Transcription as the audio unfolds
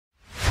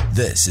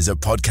This is a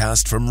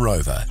podcast from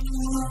Rover.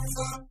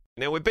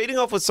 Now, we're beating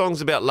off with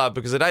songs about love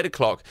because at 8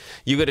 o'clock,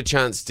 you got a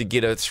chance to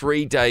get a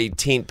 3-day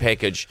tent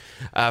package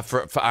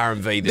for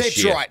R&V this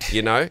year. That's right.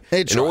 You know?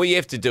 That's and all right. you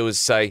have to do is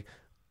say,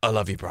 I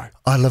love you, bro.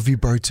 I love you,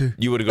 bro, too.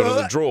 You would have got on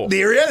the draw.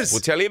 There it is.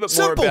 We'll tell you a bit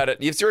Simple. more about it.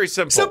 It's very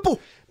simple. Simple.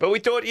 But we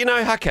thought,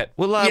 huck it.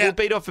 We'll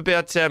beat off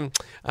about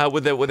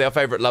with our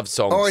favourite love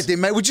songs. All right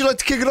then, mate. Would you like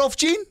to kick it off,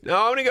 Jen? No,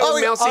 I want to go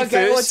with Mousy okay,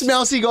 first. what's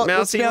Mousy got?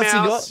 Mousy What's Mousy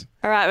Mouse. got?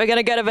 All right, we're going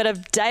to go to a bit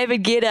of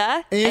David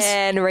Guetta Yes.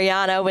 and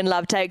Rihanna, When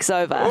Love Takes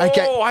Over.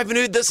 Okay. Oh, I haven't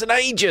heard this in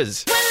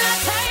ages.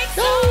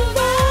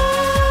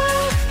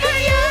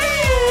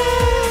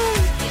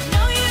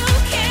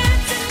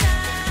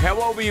 How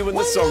old were you when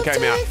this song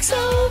came out?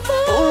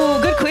 Oh,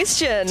 good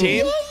question.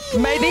 10?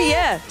 Maybe,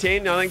 yeah.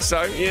 10, I think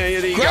so. Yeah,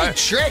 there you Great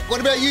track.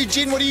 What about you,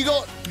 Jen? What do you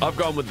got? go. I've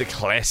gone with the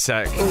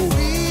classic.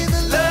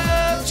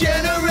 Love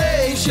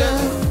Generation.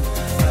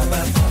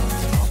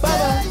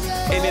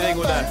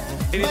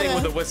 Anything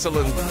with a whistle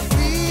and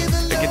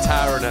a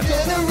guitar in it.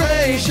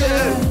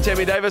 Generation.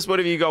 Tammy Davis, what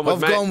have you gone with,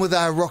 I've mate? gone with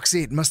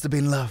Roxette. Must have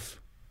been love.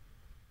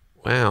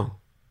 Wow.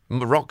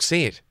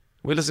 Roxette.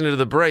 We're listening to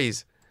The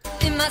Breeze.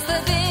 It must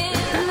have been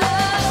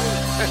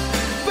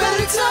But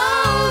it's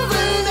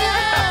over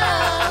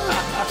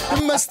now.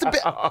 It must have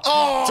been. all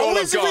Oh, I've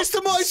where's the got. rest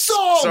of my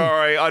song?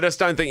 Sorry, I just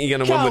don't think you're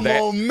going to win with Come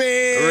that. on,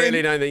 man. I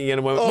really don't think you're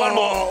going to win with one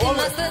more. Oh,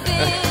 must have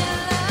been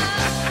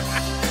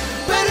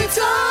but it's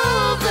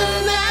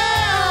over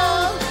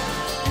now.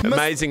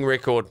 Amazing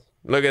record.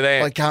 Look at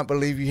that. I can't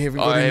believe you haven't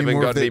got I any haven't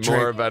more got of that any track.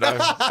 more of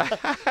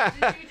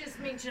it. You just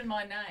mentioned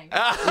my name.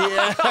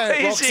 Yeah,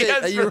 She Roxette,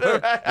 has are you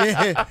right?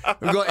 Yeah.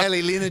 We've got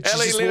Ellie Leonard. She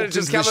Ellie just Leonard walked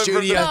just into the coming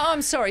from studio. Oh,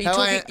 I'm sorry. How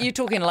are you? You're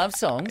talking love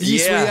songs.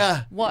 Yes, we Yeah.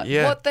 are. What?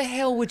 Yeah. What the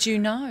hell would you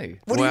know?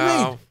 What do you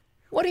Wow. mean?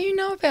 What do you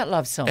know about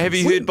love songs? Have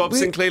you heard Bob we-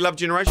 Sinclair, Love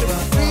Generation?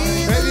 Have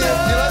you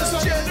heard this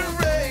one?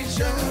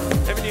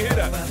 Haven't you heard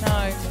it?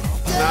 No.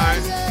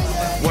 No.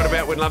 What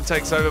about When Love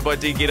Takes Over by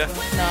D. Guetta?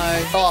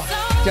 No. Oh,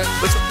 okay.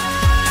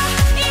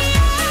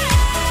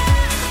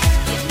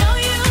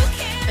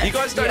 You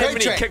guys don't Great have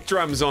any track. kick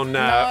drums on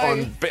Well,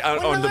 on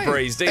The no.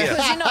 Breeze, do you?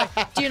 Because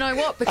do you know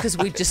what? Because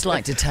we just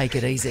like to take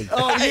it easy.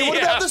 Oh, yeah. What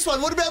Yeah. about this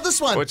one? What about this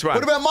one? Which one?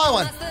 What about my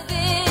one?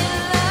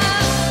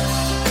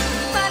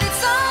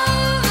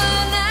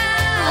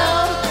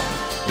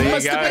 There you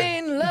Must have go.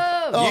 been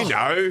love. You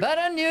know. But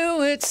I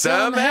knew it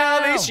Somehow somehow.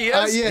 there she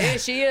is. Yeah. There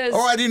she is.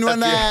 All right,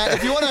 anyone,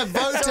 if you want to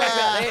vote...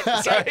 Sorry about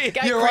that. Sorry.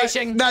 Gate You're right.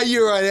 crashing. No,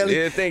 you're right, Ellie.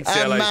 Yeah, thanks,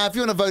 Ellie. If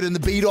you want to vote in the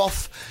beat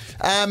off,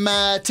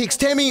 text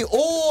Tammy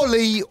or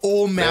Lee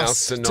or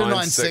Mouse to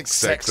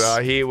 966.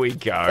 Oh, here we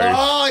go.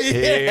 Oh, yeah.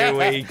 Here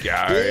we go.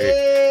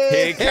 Yeah.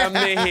 Here come the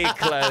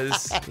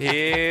hecklers.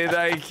 Here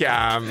they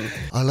come.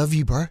 I love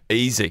you, bro.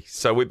 Easy.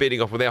 So we're beating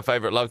off with our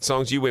favourite love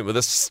songs. You went with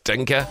a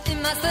stinker.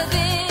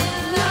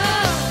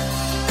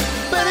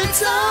 But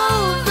it's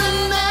over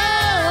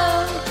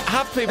now.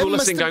 Half people It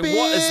must listening have going,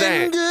 what is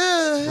been that?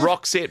 good.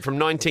 Roxette from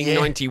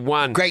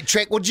 1991. Great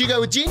track. What did you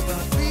go with, Jen?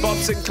 Bob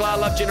Sinclair,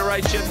 Love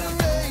Generation.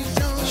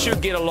 Should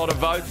get a lot of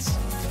votes.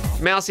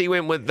 Mousy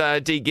went with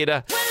D.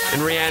 Guetta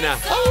and Rihanna.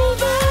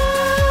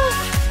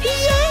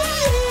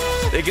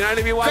 There can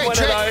only be one Great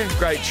winner, track. though.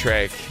 Great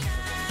track.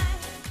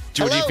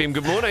 Georgie Hello. FM,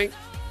 good morning.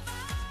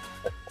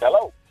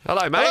 Hello.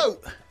 Hello, mate. Hello.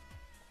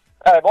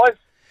 Hey, boys.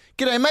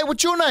 G'day, mate.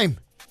 What's your name?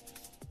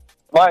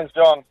 My name's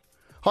John.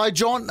 Hi,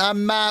 John.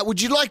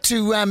 Would you like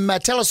to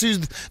tell us who's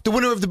the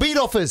winner of the beat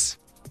off is?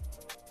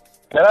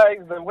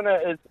 G'day. The winner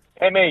is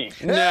Emmy.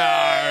 No,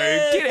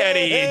 get out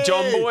of here,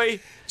 John boy.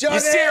 Johnny! You're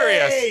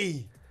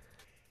serious?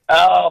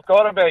 Oh, I've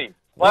got to be.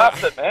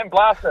 Blast it, man.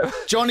 Blast it.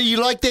 Johnny, you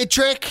like that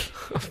track?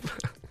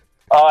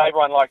 Oh,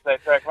 everyone likes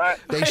that track, mate.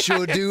 They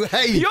sure do.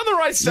 Hey. You're on the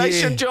right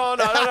station, Yeah.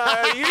 John. I don't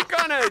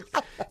know.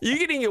 You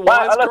getting your Mate,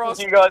 I wires listen crossed?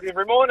 to you guys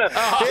every morning. Get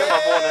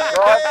my morning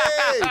drive.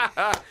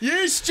 Hey!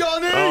 Yes,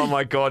 Johnny. Oh,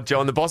 my God,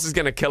 John. The boss is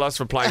going to kill us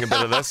for playing a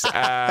bit of this. But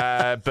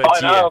I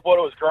know. yeah. I thought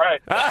it was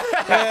great.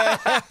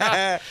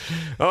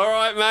 All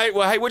right, mate.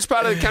 Well, hey, which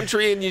part of the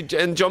country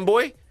and John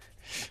boy?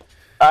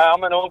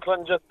 I'm in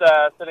Auckland, just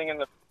sitting in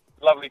the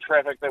lovely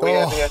traffic that we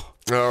have here.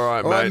 All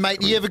right, All right,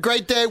 mate. You have a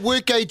great day at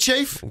work,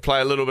 Chief? We'll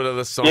play a little bit of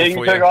this song Yeah,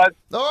 for you too, guys.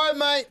 All right,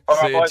 mate. All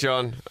See right, you, boys.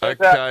 John.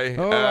 Thanks, Okay.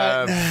 All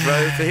right.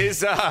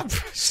 Here's up.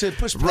 So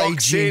push play, Roxette,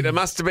 Jen. It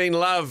Must Have Been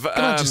Love.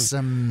 Can I just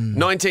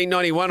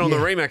 1991 on the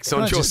remix Can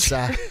on I George.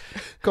 just,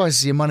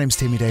 guys, yeah, my name's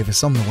Tammy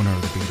Davis. I'm the winner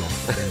of the beat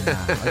off.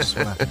 And, I just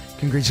want to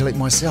congratulate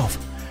myself.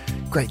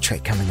 Great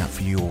track coming up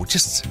for you all.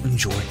 Just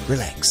enjoy,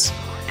 relax.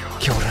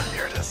 Kia ora.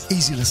 Here it is.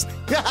 Easy listening.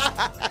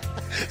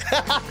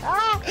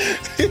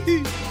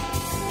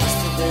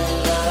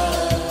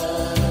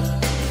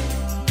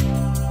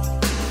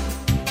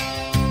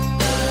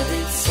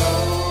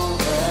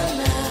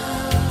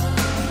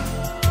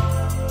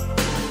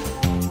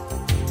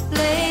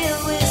 Lay a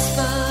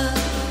whisper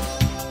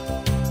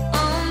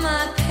on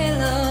my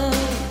pillow.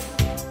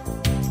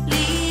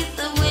 Leave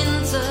the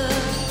winter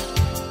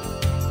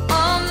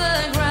on the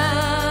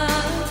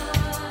ground.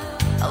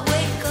 I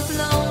wake up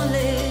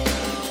lonely.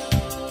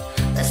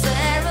 There's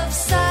air of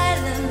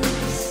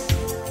silence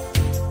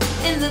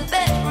in the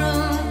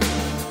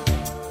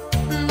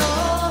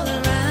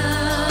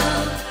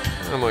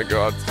my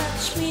God.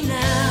 Touch me now.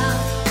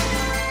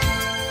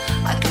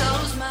 I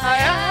close my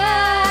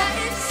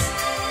eyes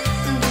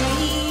and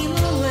dream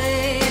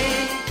away.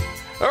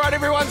 All right,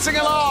 everyone, sing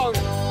along.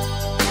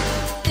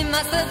 It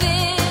must have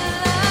been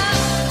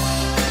love,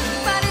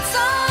 but it's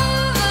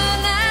over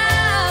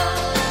now.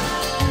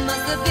 It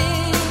must have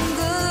been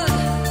good,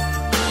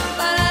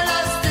 but I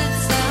lost it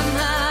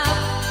somehow.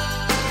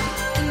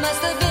 It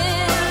must have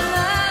been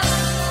love,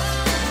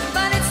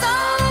 but it's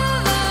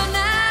over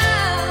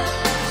now.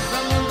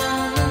 From the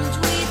moment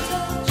we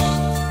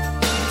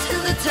touched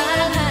till the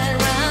time had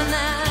run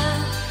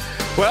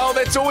out. Well,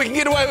 that's all we can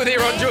get away with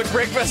here on George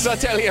Breakfast. I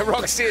tell you,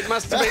 Roxy, it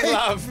must have been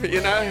love,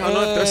 you know.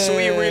 I saw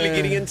you really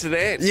getting into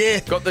that. Yeah.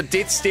 Got the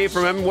death stare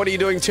from him. What are you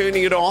doing,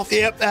 turning it off?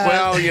 Yep,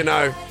 well, you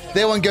know.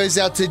 That one goes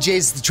out to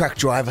Jez, the truck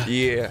driver.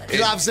 Yeah. He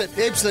loves it.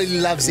 Absolutely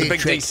loves The it. big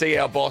DC,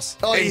 our boss.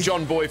 Oh, and yeah.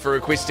 John Boy for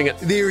requesting it.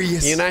 There he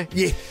is. You know?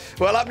 Yeah.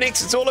 Well, up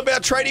next, it's all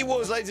about tradie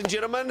wars, ladies and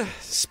gentlemen.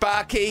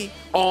 Sparky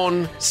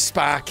on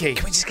Sparky.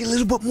 Can we just get a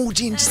little bit more,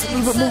 Jen? Just a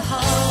little bit more.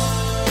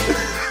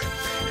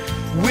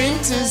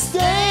 Winter's Day.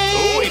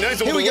 Oh, he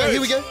knows all Here the we go, words.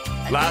 here we go.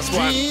 Last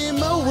one. Dream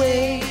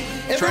away.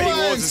 Tradie Everyone,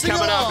 wars is sing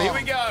coming up. along. Here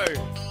we go.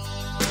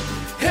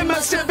 It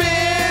must have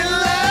been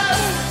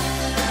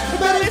love,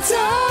 but it's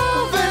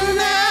over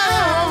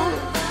now.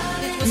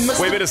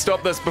 We better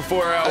stop this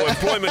before our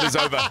employment is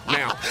over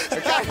now.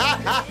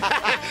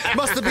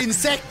 Must have been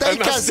sacked, they It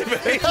must cuz.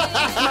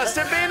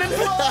 have been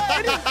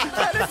employed,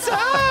 but it's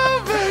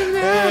over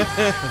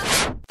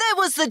now. That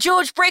was the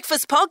George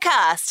Breakfast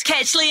Podcast.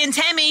 Catch Lee and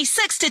Tammy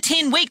 6 to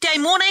 10 weekday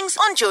mornings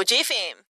on George FM.